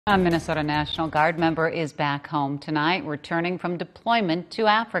A Minnesota National Guard member is back home tonight, returning from deployment to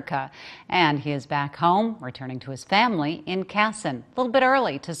Africa. And he is back home, returning to his family in Kasson. A little bit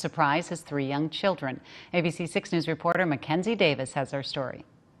early to surprise his 3 young children. ABC 6 News reporter Mackenzie Davis has our story.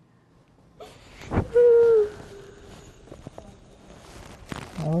 I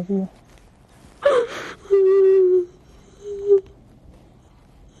love you.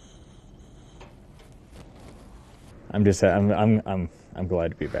 I'm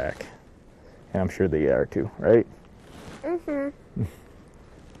glad to be back, and I'm sure they are too, right? Mm-hmm.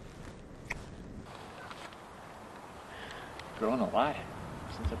 Grown a lot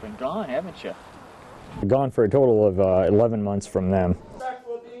since I've been gone, haven't you? Gone for a total of 11 months from them.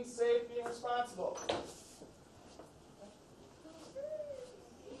 Respectful, being safe, being responsible.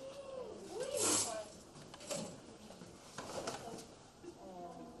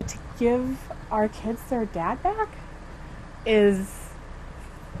 To give our kids their dad back is,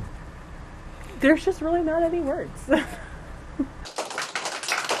 there's just really not any words.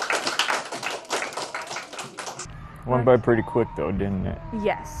 Went by pretty quick though, didn't it?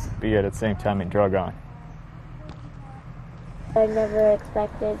 Yes. But yet at the same time it drug on. I never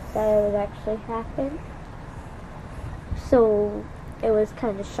expected that it would actually happen. So it was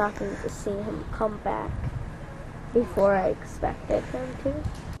kind of shocking to see him come back before I expected him to.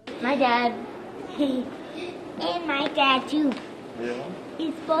 My dad, and my dad too. Yeah.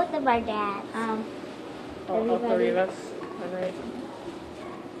 It's both of our dads. All 3 of us. All right.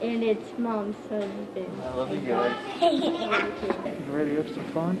 And it's mom's husband. I love you guys. You ready to have some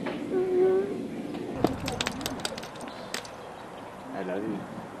fun? I love you.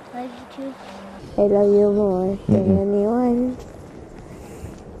 Love you too. I love you more than anyone.